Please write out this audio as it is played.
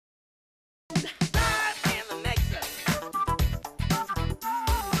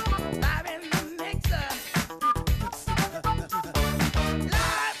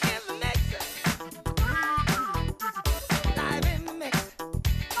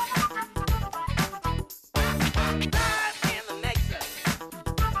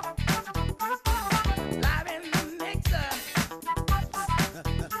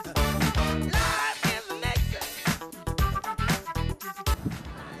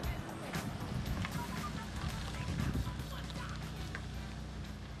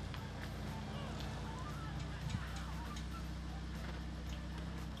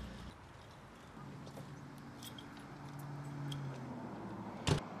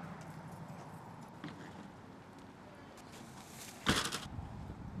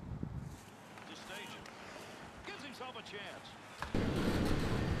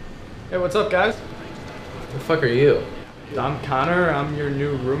Hey, what's up, guys? Who the fuck are you? I'm Connor. I'm your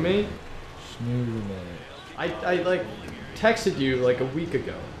new roommate. New roommate. I like texted you like a week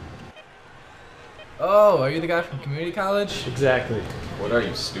ago. Oh, are you the guy from community college? Exactly. What are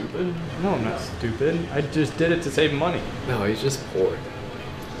you, stupid? No, I'm not stupid. I just did it to save money. No, he's just poor.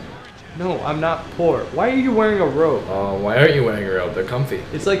 No, I'm not poor. Why are you wearing a robe? Oh, why aren't you wearing a robe? They're comfy.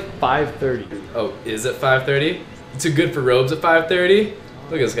 It's like 5:30. Oh, is it 5:30? Too good for robes at 5:30?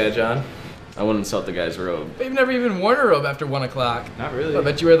 Look at this guy, John. I wouldn't insult the guy's robe. But you've never even worn a robe after 1 o'clock. Not really. I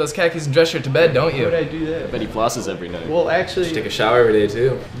bet you wear those khakis and dress shirt to bed, don't you? Why would I do that? I bet he flosses every night. Well, actually, You take a shower every day,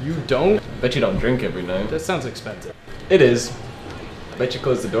 too. you don't? I bet you don't drink every night. That sounds expensive. It is. I bet you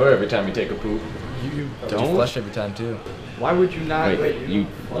close the door every time you take a poop. You But you don't? flush every time, too. Why would you not? Wait, you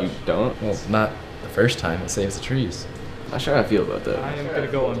don't? Well, not the first time. It saves the trees. Not sure how I feel about that. I am gonna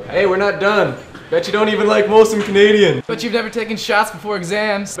go unpack. Hey, we're not done. Bet you don't even like Molson Canadian. But you've never taken shots before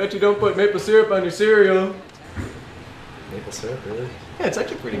exams. Bet you don't put maple syrup on your cereal. Maple syrup, really? Yeah, it's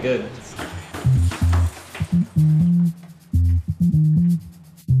actually pretty good.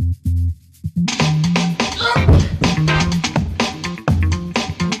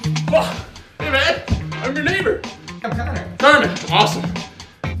 Oh, hey man, I'm your neighbor. I'm Connor. Carmen, awesome.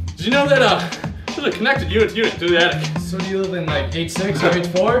 Did you know that there's a connected unit to the attic? So do you live in like H6 or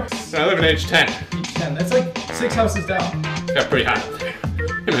H4? I live in H10. H10. That's like 6 houses down. Got pretty high up there.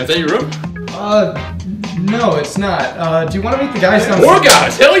 Hey man, is that your room? No, it's not. Do you want to meet the guys downstairs? More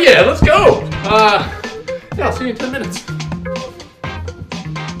guys, hell yeah, let's go. Yeah, I'll see you in 10 minutes.